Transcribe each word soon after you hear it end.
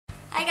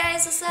Hi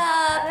guys, what's up?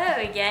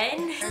 Hello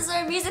again. This is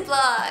our music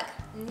vlog.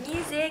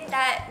 Music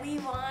that we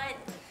want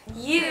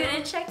you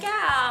to check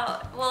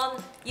out.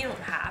 Well, you don't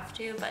have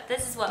to, but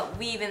this is what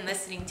we've been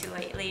listening to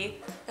lately.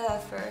 The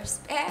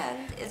first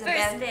band is a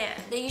band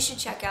that you should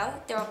check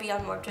out. They will be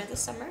on Warped Tour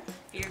this summer.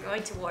 If you're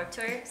going to Warped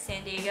Tour,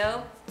 San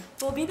Diego,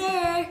 we'll be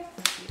there.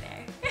 Be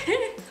there.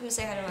 Come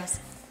say hi to us.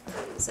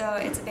 So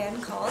it's a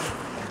band called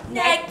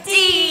Neck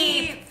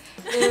Deep.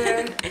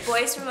 They're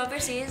boys from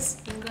overseas.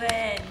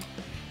 England.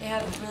 They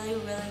have really,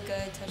 really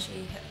good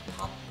touchy hip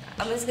hop.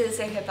 I'm just gonna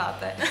say hip hop,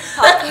 but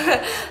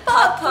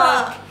pop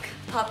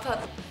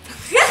punk.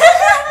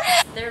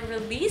 They're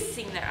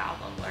releasing their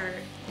album, or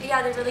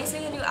yeah, they're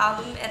releasing a new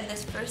album, and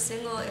this first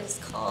single is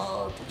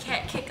called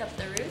 "Can't Kick Up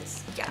the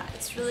Roots." Yeah,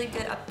 it's a really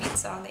good upbeat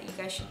song that you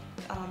guys should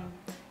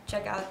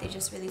check out. They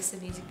just released a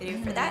music video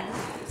for that.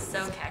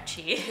 So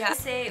catchy. Yeah. I'd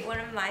say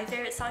one of my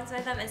favorite songs by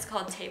them is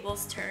called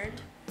 "Tables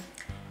Turned."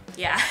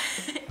 Yeah.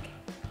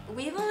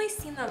 We've only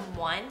seen them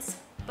once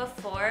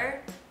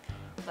before,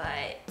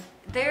 but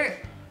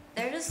they're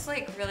just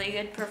like really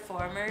good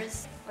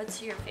performers. What's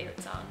your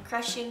favorite song?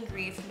 Crushing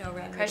Grief, No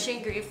Remedy.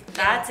 Crushing Grief.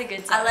 That's a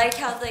good song. I like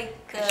how like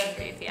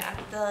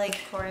the like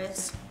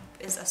chorus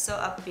is so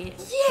upbeat.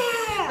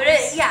 Yeah. But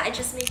it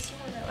just makes you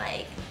want to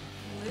like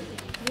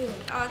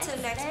move. On to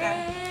the next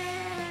band.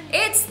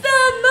 It's the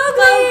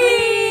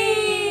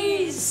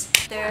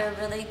Mowglis. They're a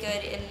really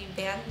good indie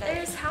band.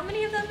 There's how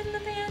many of them in the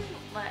band?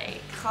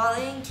 Like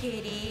Colin,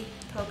 Katie,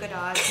 Polka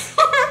Dots.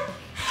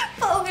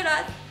 Polka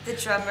Dots. The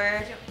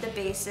drummer, the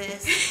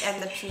bassist,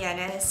 and the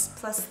pianist,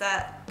 plus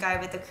that guy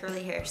with the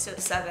curly hair. So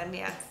 7,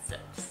 yeah. So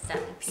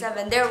 7 people.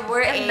 7. There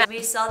were 8.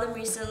 We saw them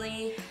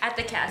recently at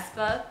the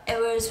Casbah. It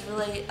was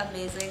really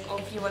amazing.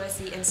 If you want to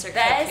see insert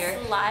clip here.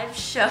 Best live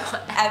show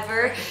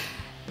ever.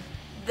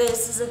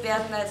 This is a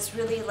band that's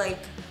really like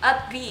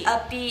upbeat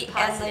positive.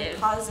 And like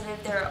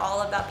positive. They're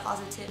all about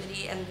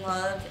positivity and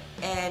love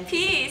and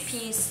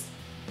peace.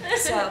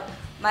 So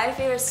my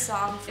favorite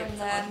song from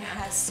them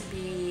has to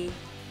be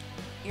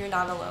 "You're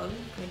Not Alone,"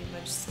 pretty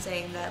much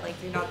saying that like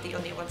you're not the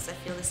only ones that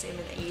feel the same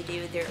way that you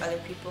do. There are other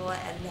people,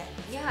 and that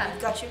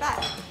we've got your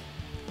back.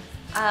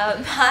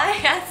 Mine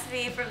has to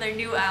be from their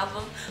new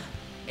album.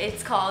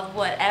 It's called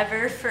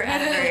 "Whatever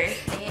Forever."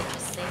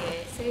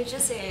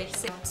 Just say it.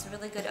 It's a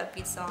really good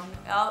upbeat song.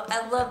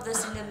 I love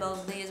listening to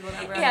Mowgli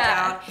whenever I'm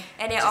down,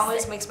 and it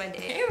always makes my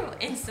day. You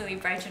instantly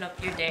brighten up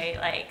your day.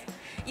 Like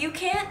you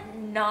can't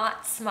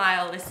not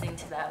smile listening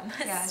to them,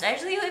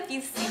 especially if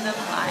you've seen them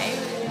live.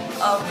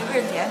 Oh, we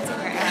were dancing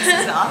our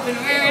asses off, and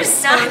we were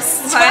so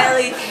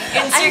smiley.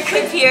 Insert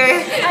clip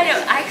here. I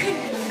know. I could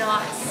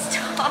not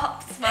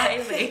stop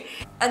smiling.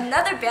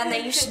 Another band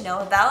that you should know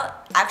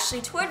about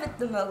actually toured with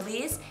the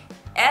Mowglis,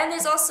 and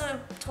is also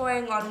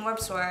touring on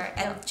Warped Tour,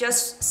 and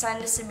just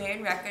signed to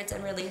Sumerian Records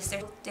and released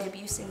their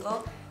debut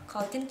single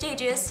called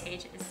Contagious.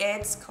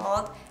 It's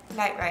called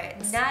Night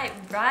Riots. Night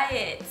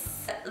Riots.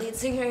 Lead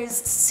singer is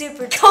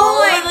super gorgeous.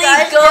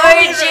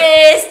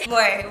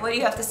 More, what do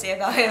you have to say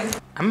about him?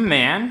 I'm a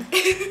man.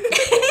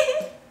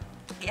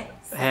 Yes.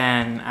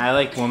 And I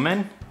like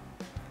women.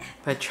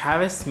 But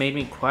Travis made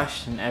me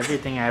question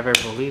everything I ever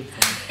believed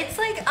in. It's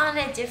like on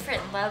a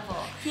different level.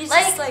 He's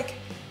just like,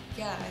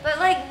 But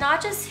like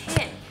not just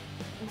him.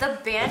 The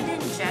band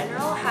in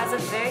general has a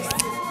very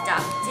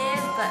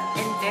seductive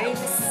and very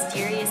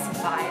mysterious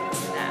vibe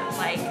to them.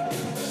 Like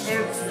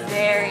they're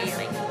very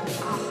like.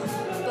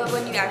 But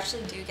when you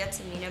actually do get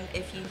to meet them,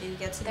 if you do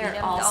get to meet them,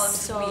 they're all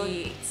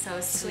so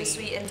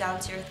sweet and down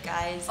to earth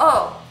guys.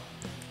 Oh,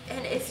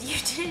 and if you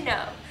didn't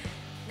know,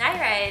 Night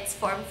Riots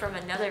formed from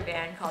another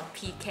band called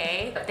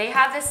PK. They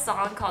have this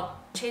song called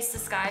Chase the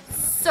Sky.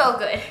 So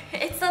good.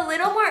 It's a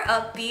little more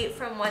upbeat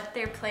from what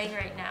they're playing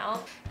right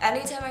now.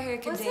 Anytime I hear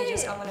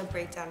Contagious, I want to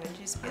break down and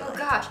just be like, oh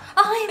gosh,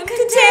 I'm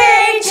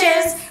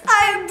contagious,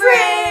 I'm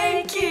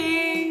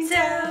breaking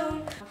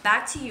down.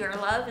 Back to Your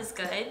Love is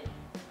good.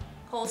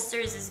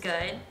 Holsters is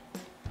good.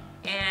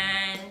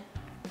 And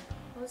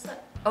what was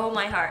that? Oh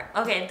My Heart.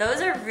 Okay,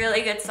 those are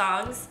really good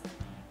songs.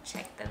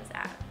 Check those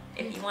out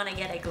if you want to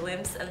get a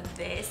glimpse of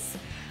this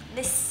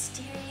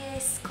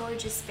mysterious,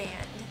 gorgeous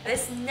band.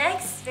 This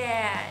next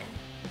band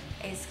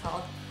is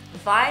called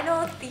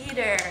Vinyl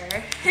Theater.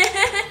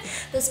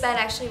 This band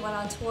actually went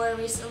on tour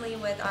recently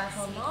with our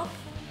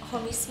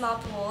homie Small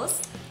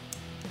Pools.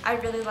 I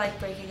really like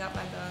Breaking Up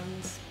My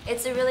Bones.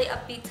 It's a really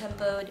upbeat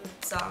tempoed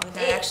song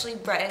that actually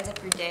brightens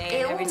up your day.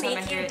 It every will time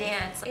make I hear you it.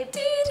 dance.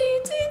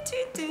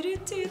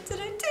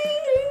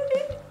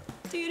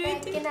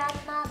 Breaking up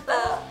my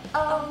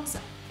bones.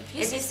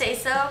 If you say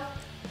so.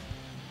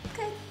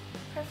 Good.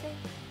 Perfect.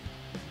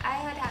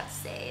 I would have to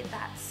say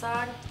that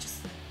song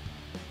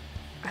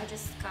I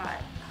just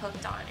got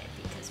hooked on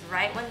it because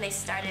right when they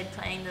started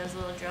playing those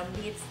little drum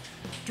beats,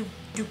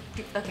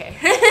 okay,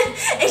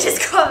 it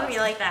just caught me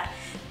like that.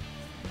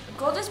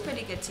 Gold is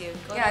pretty good too.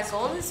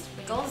 Gold is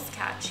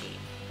catchy.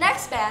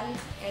 Next band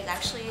is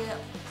actually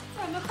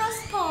from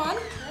across the pond.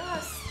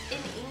 Yes,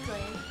 in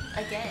England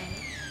again.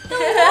 The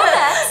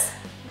Wombats.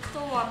 The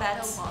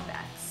Wombats. The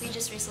Wombats. We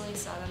just recently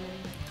saw them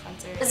in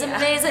concert. It's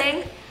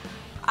amazing.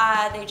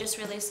 They just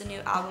released a new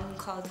album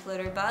called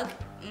Glitterbug.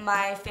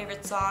 My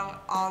favorite song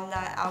on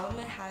that album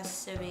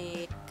has to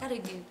be Gotta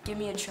Give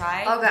Me a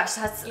Try. Oh gosh,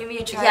 that's... Give Me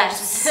a Try. Yes. It's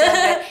just so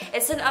good.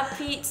 It's an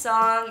upbeat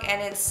song,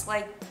 and it's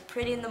like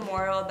pretty in the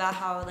moral about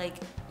how, like,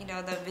 you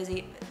know,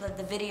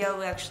 the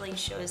video actually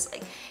shows,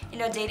 like, you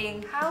know,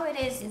 dating how it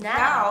is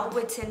now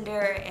with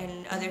Tinder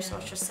and other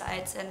social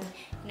sites, and,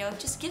 you know,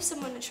 just give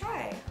someone a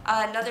try.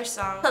 Another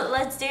song,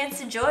 Let's Dance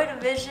to Joy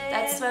Division.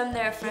 that's from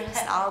their first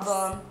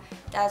album.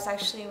 That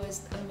actually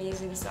was an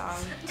amazing song.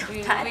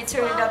 We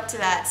turned up to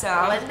that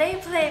song. When they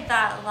played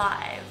that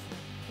live,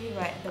 We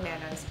went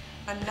bananas.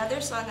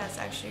 Another song that's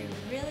actually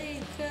really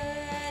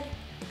good.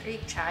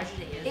 Greek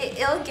Tragedy.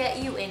 It'll get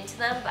you into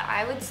them, but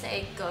I would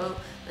say go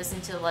listen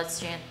to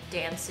Let's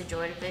Dance to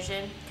Joy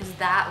Division, because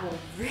that will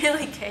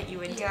really get you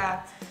into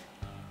Yeah.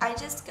 I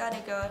just gotta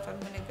go if I'm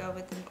gonna go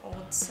with an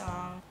old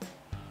song.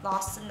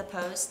 Lost in the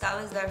Post.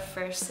 That was their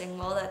first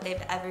single that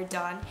they've ever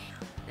done.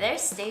 Their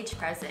stage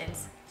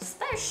presence,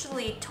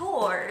 especially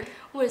Tord,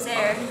 Was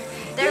their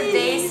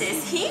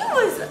bassist, he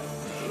was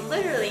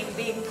literally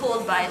being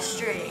pulled by a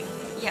string,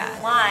 Yeah.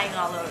 flying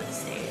all over the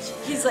stage.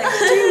 He's like,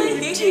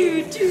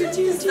 dude.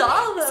 It's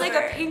all It's like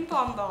over. a ping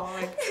pong ball.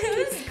 Like.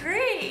 It was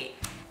great.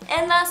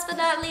 And last but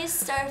not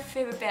least, our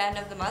favorite band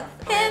of the month,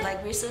 or Hip-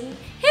 like recent,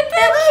 Hippo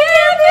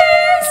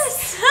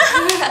Campus!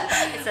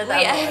 I said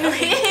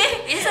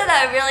that we said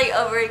that really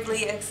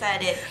overly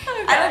excited.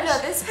 Oh, I don't know,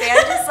 gosh. this band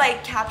just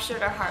like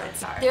captured our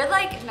hearts. They're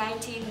like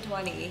 19,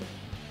 20,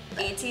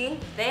 18.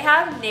 They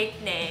have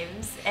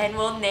nicknames, and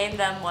we'll name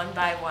them one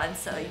by one,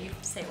 so you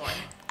say one.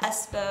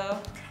 Espo,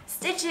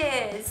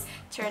 Stitches,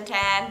 Turn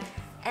Tan,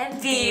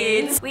 and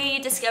Beans. Beans. We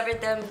discovered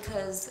them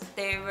because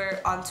they were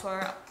on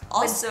tour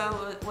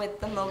also with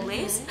the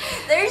Mowglis.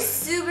 They're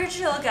super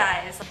chill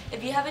guys.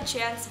 If you have a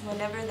chance,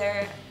 whenever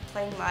they're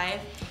playing live,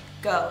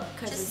 go,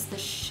 because it's the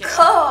shit.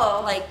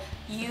 Go! Like,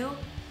 you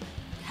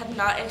have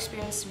not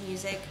experienced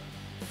music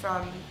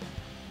from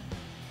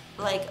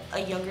like a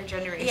younger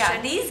generation.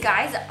 Yeah, these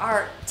guys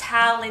are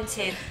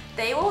talented.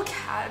 They will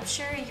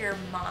capture your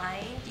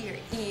mind, your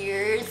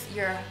ears,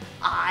 your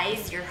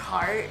eyes, your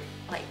heart,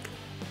 like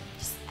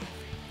just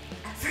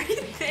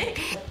everything.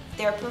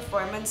 Their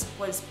performance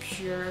was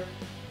pure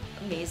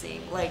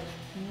amazing. Like,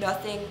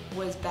 nothing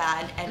was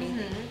bad.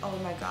 Anything. Oh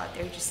my god,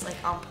 they're just like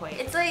on point.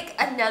 It's like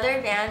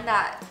another band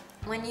that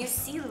when you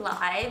see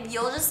live,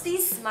 you'll just be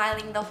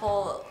smiling the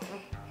whole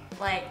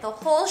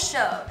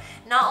show.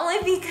 Not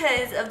only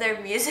because of their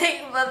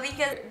music, but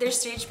because Their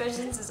stage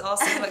presence is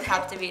also what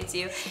captivates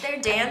you. their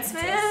dance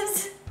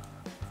moves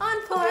on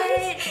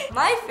point.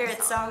 My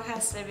favorite song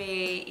has to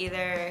be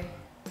either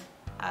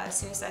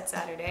Suicide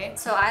Saturday.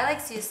 So I like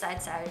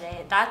Suicide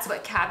Saturday. That's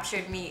what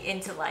captured me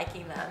into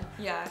liking them.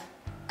 Yeah.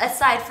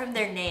 Aside from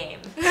their name.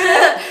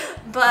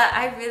 But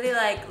I really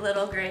like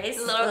Little Grace.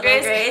 Little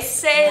Grace.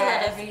 Say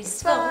Yes. little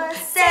graceful.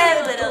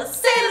 Say little,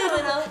 say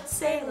little,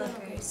 say little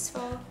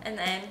graceful. And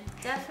then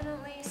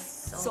definitely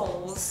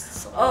Souls.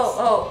 Souls.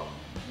 Oh.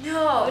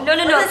 No. No.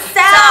 The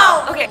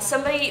sound. Okay,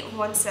 somebody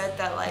once said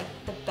that like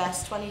the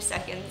best 20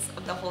 seconds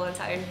of the whole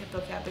entire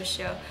Hippo Campus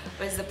show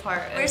was the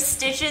part Where of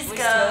Stitches Which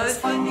goes.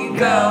 goes, When you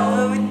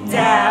go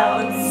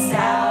down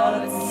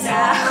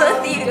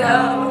south, you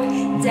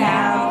go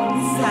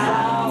down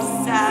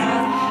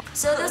south.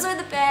 So those are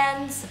the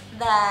bands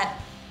that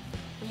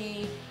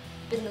we've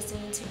been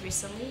listening to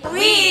recently.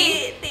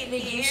 We think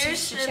think you should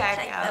check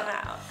them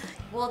out.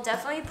 We'll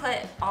definitely put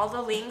all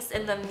the links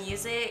and the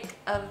music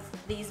of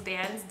these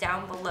bands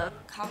down below.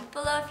 Comment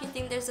below if you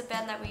think there's a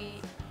band that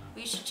we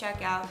should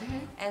check out,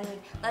 and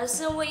let us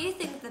know what you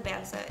think of the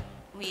bands that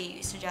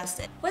we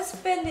suggested. What's a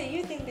band that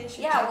you think they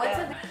should check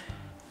out?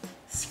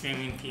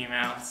 Screaming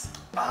Females.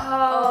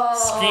 Oh.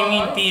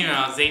 Screaming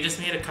Females. They just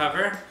made a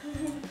cover.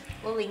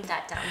 We'll link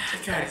that down too.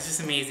 God, it's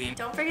just amazing.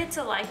 Don't forget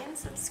to like and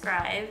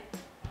subscribe.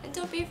 And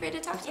don't be afraid to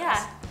talk to us.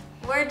 Yeah,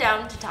 we're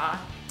down to talk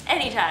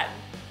anytime.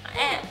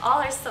 And all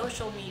our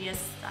social media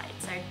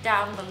sites are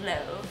down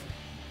below.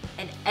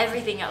 And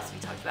everything else we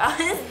talked about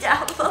is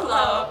down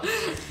below.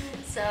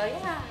 So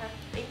yeah,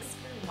 thanks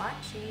for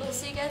watching. We'll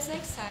see you guys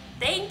next time.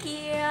 Thank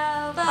you.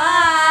 Bye.